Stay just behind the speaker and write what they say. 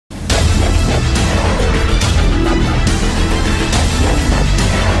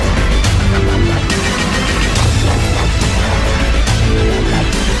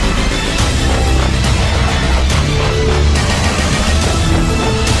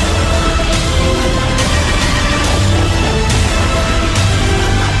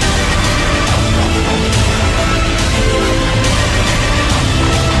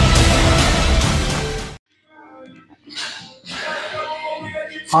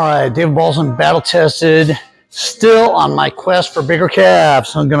right, David Balson, battle tested, still on my quest for bigger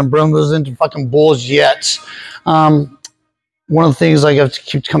calves. I'm gonna bring those into fucking bulls yet. One of the things I have to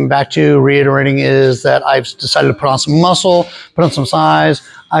keep coming back to, reiterating, is that I've decided to put on some muscle, put on some size.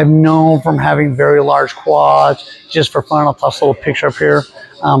 I've known from having very large quads, just for fun, I'll toss a little picture up here,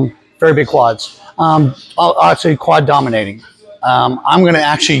 very big quads. Actually quad dominating. I'm gonna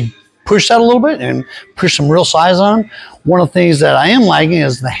actually push that a little bit and push some real size on them. One of the things that I am liking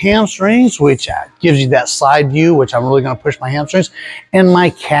is the hamstrings, which gives you that side view, which I'm really gonna push my hamstrings, and my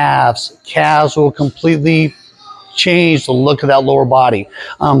calves. Calves will completely change the look of that lower body.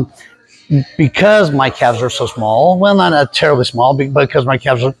 Because my calves are so small, well, not terribly small, but because my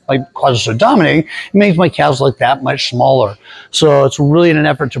quads are so dominating, it makes my calves look that much smaller. So it's really in an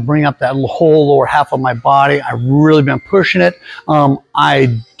effort to bring up that whole lower half of my body. I've really been pushing it.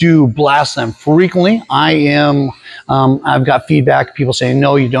 I do blast them frequently. I've got feedback, people saying,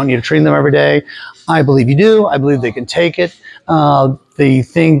 no, you don't need to train them every day. I believe you do. I believe they can take it. The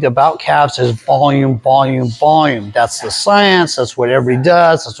thing about calves is volume, volume, volume. That's the science. That's what everybody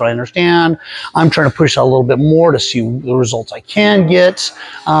does. That's what I understand. I'm trying to push out a little bit more to see the results I can get.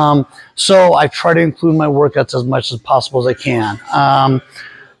 So I try to include my workouts as much as possible as I can.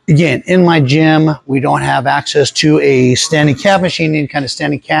 Again, in my gym, we don't have access to a standing calf machine, any kind of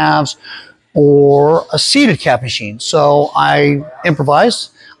standing calves, or a seated calf machine. So I improvise.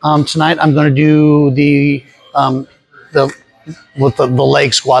 Tonight I'm going to do with the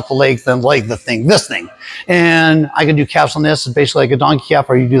leg squat, this thing. And I can do calves on this. It's basically like a donkey calf,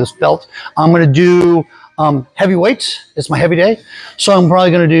 or you do this belt. I'm going to do heavy weights. It's my heavy day. So I'm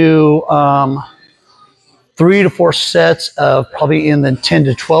probably going to do 3 to 4 sets of probably in the 10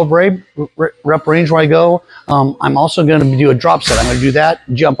 to 12 rep range where I go. I'm also going to do a drop set. I'm going to do that,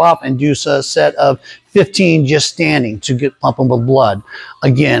 jump off, and do a set of 15 just standing to get pumping with blood.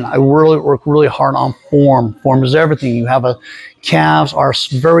 Again, I really work really hard on form. Form is everything. You have calves are a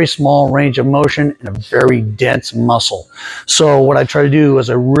very small range of motion and a very dense muscle. So what I try to do is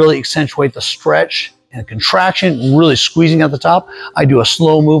I really accentuate the stretch and contraction, really squeezing at the top. I do a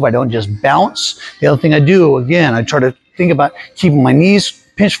slow move. I don't just bounce. The other thing I do, again, I try to think about keeping my knees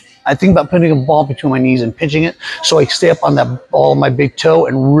pinched. I think about putting a ball between my knees and pinching it, so I stay up on that ball of my big toe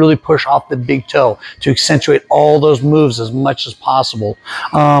and really push off the big toe to accentuate all those moves as much as possible.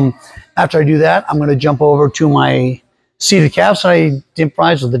 After I do that, I'm going to jump over to my seated calves. I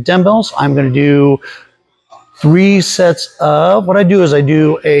improvise with the dumbbells. I'm going to do 3 sets of, what I do is I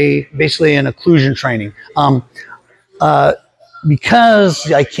do basically an occlusion training.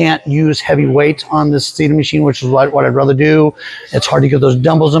 Because I can't use heavy weight on this seated machine, which is what I'd rather do, it's hard to get those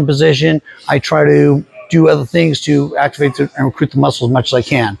dumbbells in position. I try to do other things to activate and recruit the muscle as much as I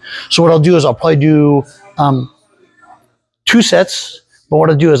can. So what I'll do is I'll probably do 2 sets. But what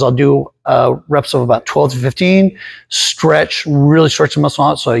I'll do is I'll do reps of about 12 to 15, really stretch the muscle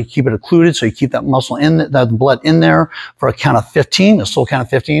out so you keep it occluded, so you keep that muscle in, the blood in there for a count of 15, a slow count of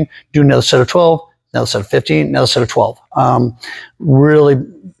 15, do another set of 12, another set of 15, another set of 12. Really,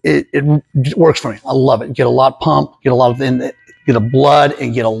 it works for me. I love it. Get a lot pumped, get a lot of get a blood,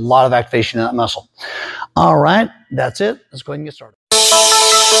 and get a lot of activation in that muscle. All right, that's it. Let's go ahead and get started.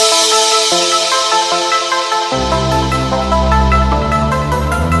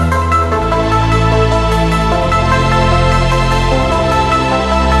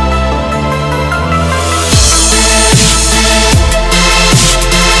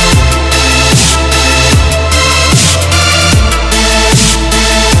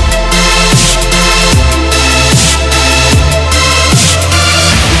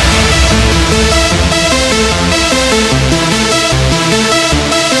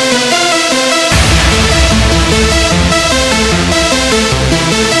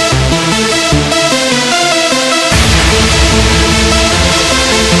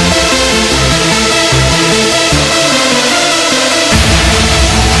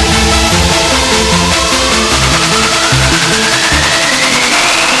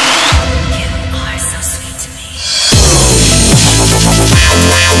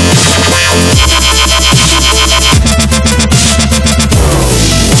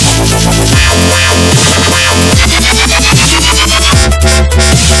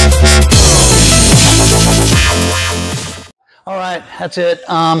 That's it.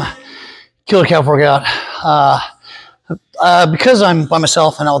 Killer calf workout. Because I'm by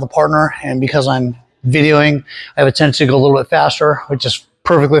myself and not with a partner, and because I'm videoing, I have a tendency to go a little bit faster, which is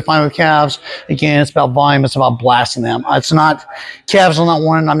perfectly fine with calves. Again, it's about volume. It's about blasting them. It's not, calves are not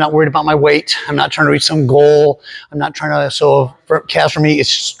one. I'm not worried about my weight. I'm not trying to reach some goal. I'm not trying to, so for calves for me, it's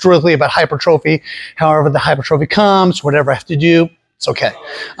strictly about hypertrophy. However the hypertrophy comes, whatever I have to do, It's okay.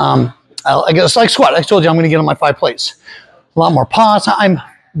 I guess like squat. I told you I'm going to get on my 5 plates. A lot more pause. I'm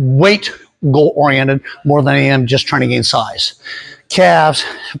weight goal oriented more than I am just trying to gain size. Calves,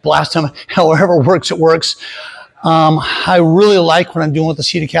 blast them. However works, it works. I really like what I'm doing with the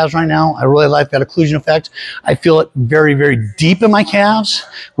seated calves right now. I really like that occlusion effect. I feel it very, very deep in my calves,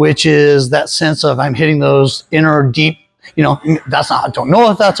 which is that sense of I'm hitting those inner deep. You know, that's not, I don't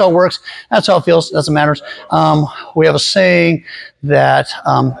know if that's how it works. That's how it feels. Doesn't matter. We have a saying that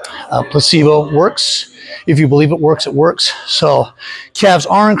placebo works. If you believe it works, it works. So calves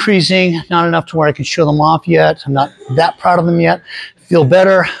are increasing, not enough to where I can show them off yet. I'm not that proud of them yet. Feel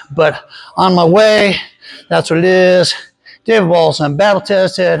better, but on my way. That's what it is. David Balls, I'm battle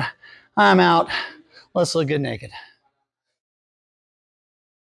tested. I'm out. Let's look good naked.